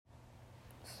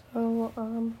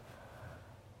So,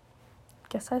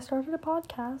 guess I started a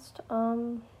podcast.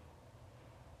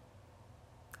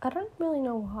 I don't really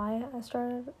know why I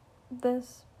started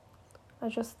this. I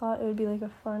just thought it would be like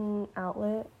a fun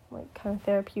outlet, like kind of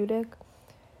therapeutic.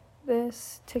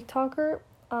 This TikToker,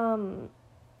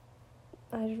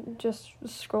 I just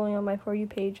was scrolling on my For You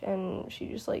page and she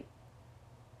just like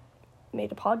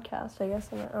made a podcast, I guess,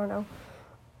 and I don't know.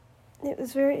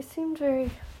 It seemed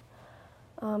very,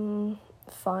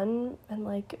 fun and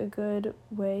like a good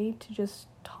way to just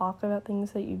talk about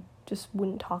things that you just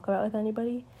wouldn't talk about with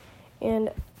anybody. And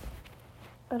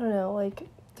I don't know, like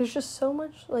there's just so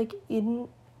much like in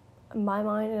my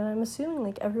mind, and I'm assuming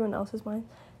like everyone else's mind,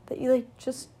 that you like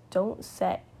just don't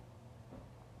say.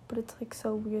 But it's like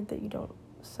so weird that you don't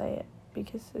say it,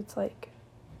 because it's like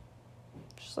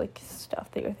just like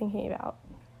stuff that you're thinking about.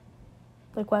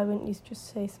 Like, why wouldn't you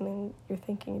just say something you're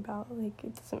thinking about? Like,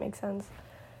 it doesn't make sense.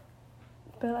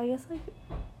 But I guess, like,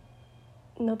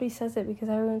 nobody says it because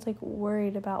everyone's, like,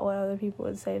 worried about what other people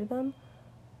would say to them.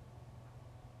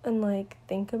 And, like,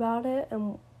 think about it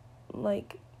and,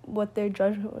 like, what their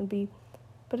judgment would be.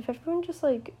 But if everyone just,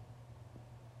 like,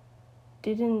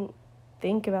 didn't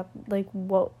think about, like,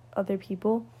 what other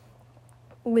people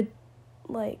would,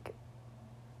 like,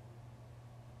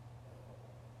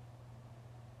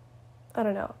 I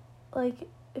don't know. Like,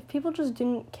 if people just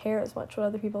didn't care as much what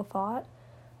other people thought,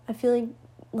 I feel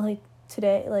like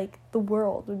today, like, the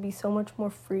world would be so much more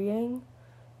freeing,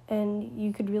 and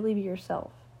you could really be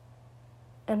yourself.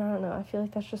 And I don't know, I feel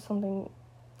like that's just something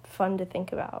fun to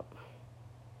think about.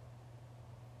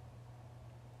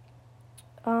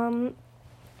 I'm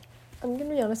gonna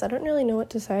be honest, I don't really know what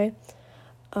to say.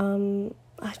 I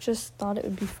just thought it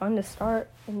would be fun to start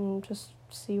and just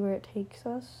see where it takes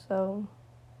us, so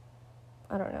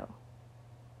I don't know.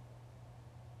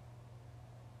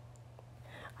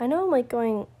 I know I'm, like,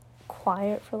 going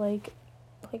quiet for, like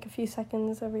a few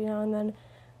seconds every now and then,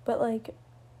 but, like,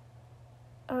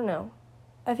 I don't know.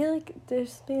 I feel like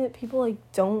there's something that people, like,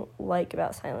 don't like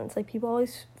about silence. Like, people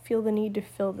always feel the need to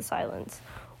fill the silence,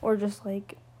 or just,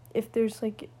 like, if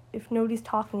nobody's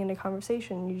talking in a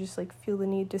conversation, you just, like, feel the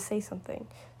need to say something,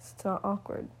 so it's not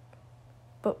awkward.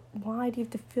 But why do you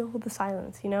have to fill the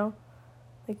silence, you know?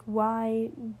 Like, why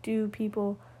do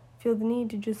people feel the need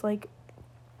to just, like,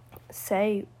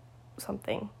 say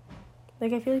something?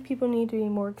 Like, I feel like people need to be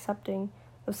more accepting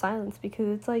of silence, because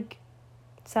it's, like,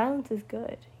 silence is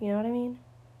good, you know what I mean?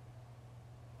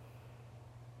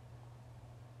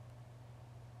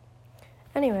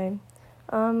 Anyway,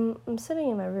 I'm sitting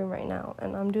in my room right now,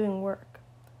 and I'm doing work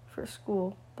for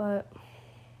school, but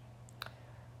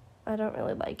I don't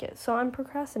really like it. So I'm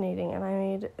procrastinating, and I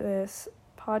made this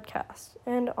podcast.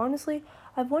 And honestly,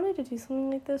 I've wanted to do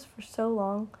something like this for so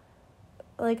long.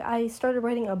 Like, I started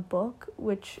writing a book,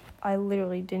 which I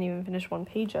literally didn't even finish one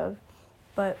page of,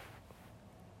 but,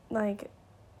 like,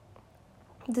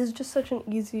 this is just such an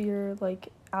easier, like,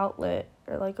 outlet,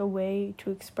 or, like, a way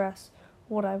to express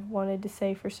what I've wanted to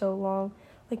say for so long.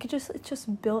 Like, it's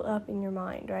just built up in your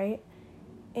mind, right?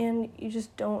 And you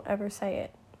just don't ever say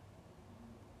it.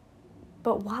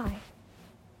 But why?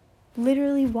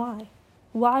 Literally, why?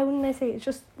 Why wouldn't I say it? It's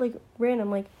just, like, random,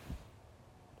 like,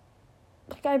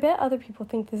 I bet other people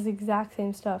think this exact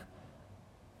same stuff.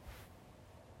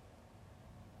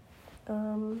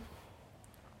 Now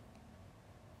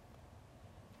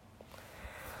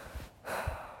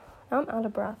I'm out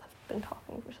of breath. I've been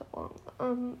talking for so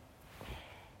long.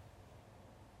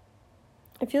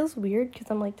 It feels weird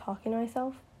because I'm, like, talking to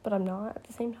myself, but I'm not at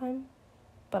the same time.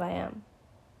 But I am,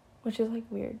 which is, like,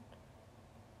 weird.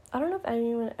 I don't know if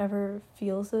anyone ever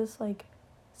feels this, like,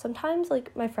 sometimes,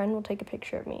 like, my friend will take a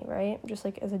picture of me, right? Just,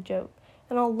 like, as a joke.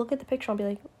 And I'll look at the picture and I'll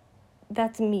be like,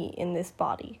 that's me in this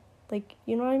body. Like,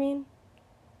 you know what I mean?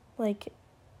 Like,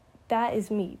 that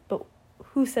is me. But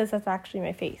who says that's actually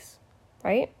my face,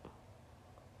 right?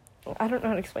 I don't know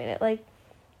how to explain it. Like,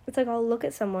 it's like I'll look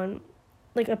at someone,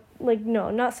 no,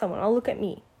 not someone. I'll look at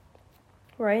me,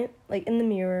 right? Like, in the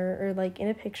mirror or, like, in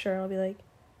a picture, and I'll be like,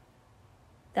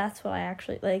 that's what I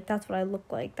actually, like, that's what I look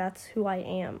like. That's who I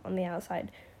am on the outside.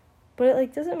 But it,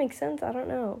 like, doesn't make sense. I don't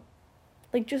know.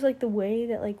 Like, just, like, the way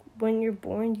that, like, when you're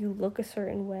born, you look a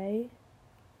certain way.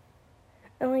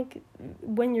 And, like,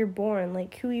 when you're born,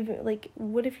 like, who even, like,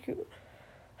 what if you...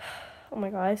 Oh, my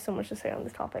God, I have so much to say on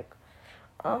this topic.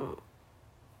 I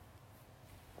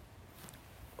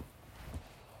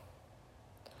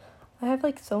have,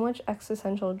 like, so much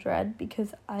existential dread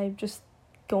because I just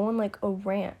go on, like, a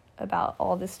rant about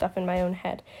all this stuff in my own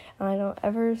head, and I don't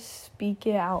ever speak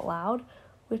it out loud,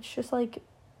 which just, like,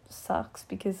 sucks,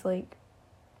 because, like,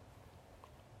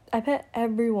 I bet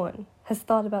everyone has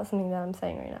thought about something that I'm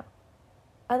saying right now.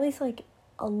 At least, like,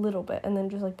 a little bit, and then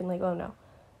just, like, been like, oh, no.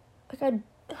 Like, I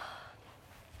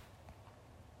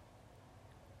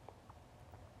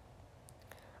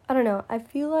don't know. I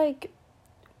feel like,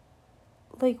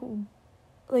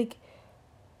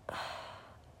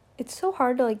 it's so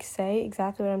hard to, like, say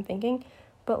exactly what I'm thinking,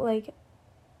 but, like,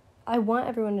 I want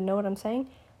everyone to know what I'm saying,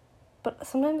 but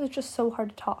sometimes it's just so hard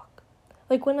to talk.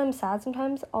 Like, when I'm sad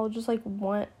sometimes, I'll just, like,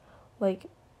 want, like,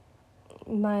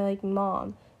 my, like,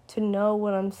 mom to know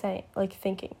what I'm saying, like,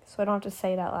 thinking, so I don't have to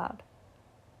say it out loud.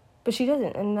 But she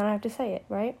doesn't, and then I have to say it,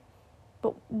 right?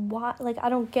 But why, like, I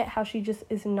don't get how she just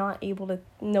is not able to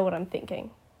know what I'm thinking.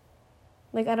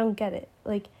 Like, I don't get it.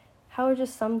 Like, how are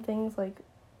just some things, like,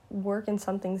 work and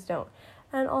some things don't?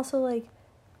 And also, like,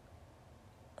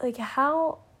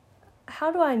 how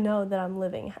do I know that I'm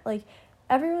living? Like,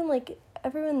 everyone,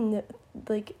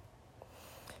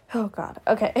 oh, God,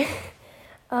 okay.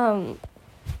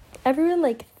 Everyone,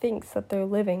 like, thinks that they're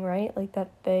living, right? Like, that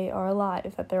they are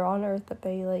alive, that they're on Earth, that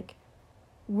they, like,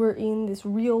 we're in this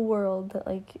real world, that,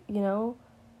 like, you know?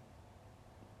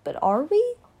 But are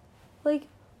we? Like,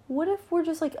 what if we're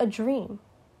just, like, a dream?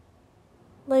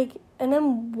 Like, and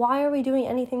then why are we doing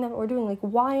anything that we're doing? Like,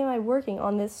 why am I working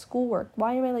on this schoolwork?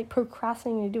 Why am I, like,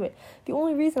 procrastinating to do it? The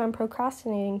only reason I'm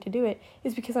procrastinating to do it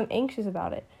is because I'm anxious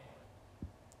about it.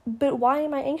 But why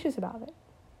am I anxious about it?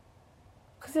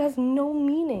 Because it has no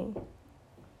meaning.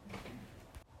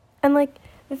 And, like,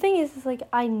 the thing is, like,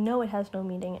 I know it has no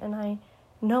meaning, and I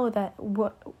know that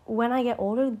when I get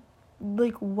older,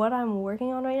 like, what I'm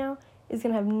working on right now is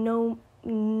going to have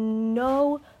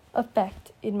no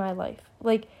effect in my life.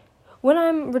 Like, when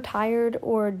I'm retired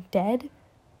or dead,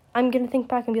 I'm going to think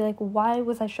back and be like, why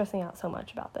was I stressing out so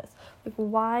much about this? Like,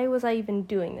 why was I even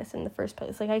doing this in the first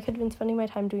place? Like, I could have been spending my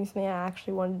time doing something I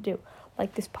actually wanted to do.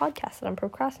 Like this podcast that I'm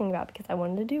procrastinating about because I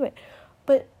wanted to do it.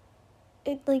 But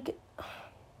it, like,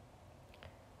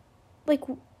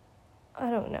 I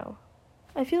don't know.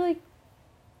 I feel like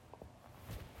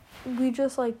we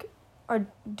just, like, are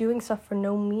doing stuff for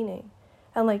no meaning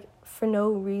and, like, for no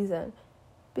reason.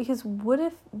 Because what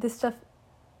if this stuff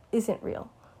isn't real?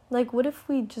 Like, what if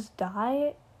we just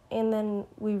die and then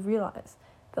we realize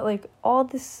that, like, all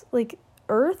this, like,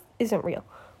 Earth isn't real?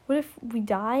 What if we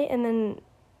die and then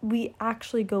we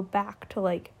actually go back to,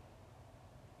 like,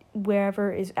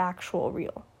 wherever is actual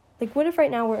real? Like, what if right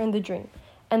now we're in the dream,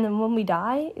 and then when we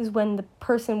die is when the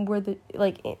person we're the,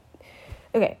 like,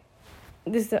 okay,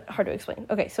 this is hard to explain.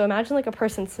 Okay, so imagine, like, a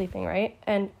person sleeping, right?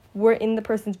 And we're in the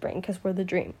person's brain because we're the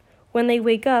dream. When they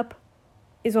wake up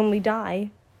is when we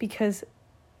die because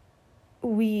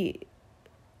we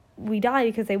die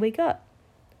because they wake up.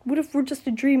 What if we're just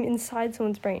a dream inside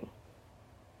someone's brain?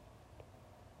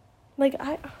 Like,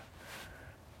 I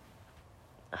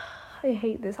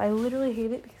hate this. I literally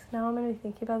hate it because now I'm going to be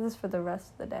thinking about this for the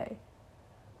rest of the day.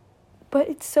 But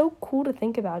it's so cool to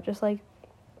think about, just, like,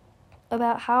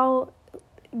 about how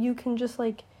you can just,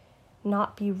 like,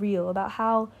 not be real, about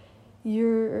how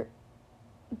you're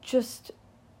just,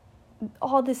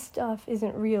 all this stuff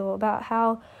isn't real, about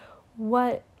how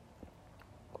what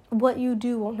you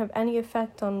do won't have any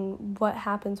effect on what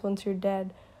happens once you're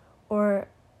dead, or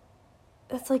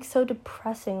it's, like, so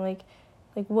depressing, like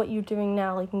what you're doing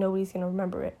now, like, nobody's gonna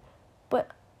remember it.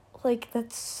 But, like,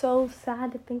 that's so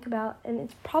sad to think about, and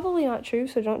it's probably not true,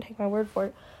 so don't take my word for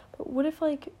it. But what if,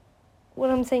 like, what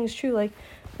I'm saying is true? Like,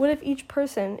 what if each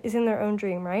person is in their own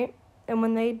dream, right? And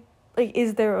when they, like,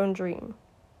 is their own dream,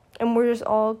 and we're just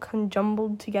all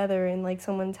conjumbled together in, like,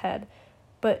 someone's head,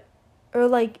 but, or,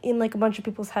 like, in, like, a bunch of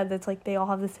people's head that's, like, they all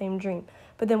have the same dream.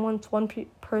 But then once one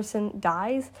person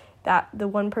dies, that the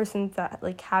one person that,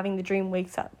 like, having the dream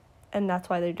wakes up, and that's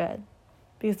why they're dead,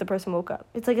 because the person woke up.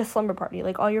 It's like a slumber party.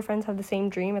 Like, all your friends have the same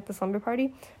dream at the slumber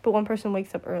party, but one person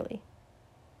wakes up early,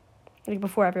 like,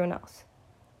 before everyone else.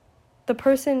 The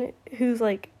person who's,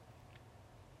 like,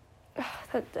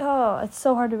 it's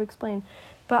so hard to explain,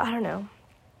 but I don't know.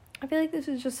 I feel like this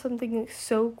is just something, like,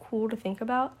 so cool to think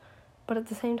about, but at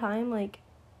the same time, like,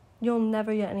 you'll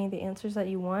never get any of the answers that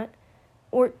you want,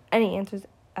 or any answers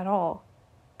at all,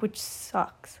 which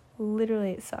sucks.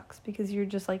 Literally, it sucks, because you're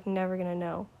just, like, never gonna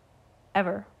know,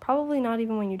 ever. Probably not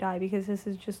even when you die, because this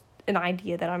is just an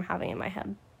idea that I'm having in my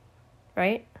head,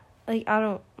 right? Like, I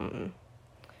don't,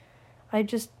 I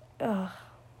just,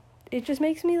 it just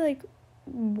makes me, like,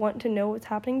 want to know what's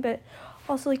happening, but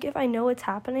also, like, if I know what's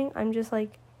happening, I'm just,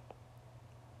 like,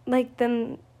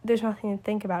 then there's nothing to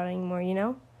think about anymore, you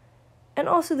know? And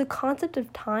also, the concept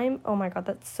of time, oh my god,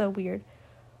 that's so weird.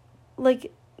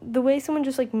 Like, the way someone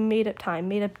just, like, made up time,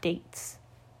 made up dates.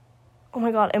 Oh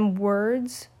my god, and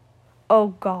words.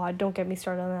 oh God, don't get me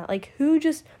started on that. Like, who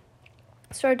just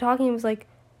started talking and was like,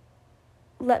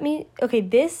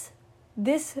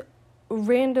 this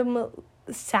random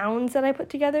sounds that I put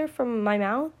together from my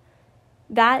mouth,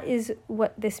 that is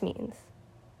what this means.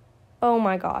 Oh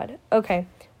my God. Okay.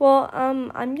 Well,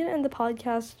 I'm gonna end the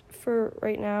podcast for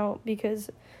right now because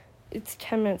it's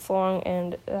 10 minutes long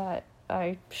and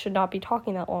I should not be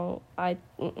talking that long.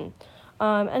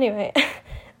 Anyway,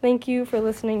 thank you for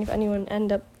listening. If anyone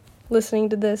end up listening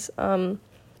to this,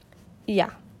 yeah,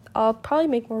 I'll probably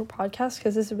make more podcasts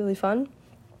because this is really fun.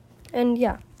 And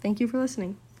yeah, thank you for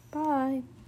listening. Bye.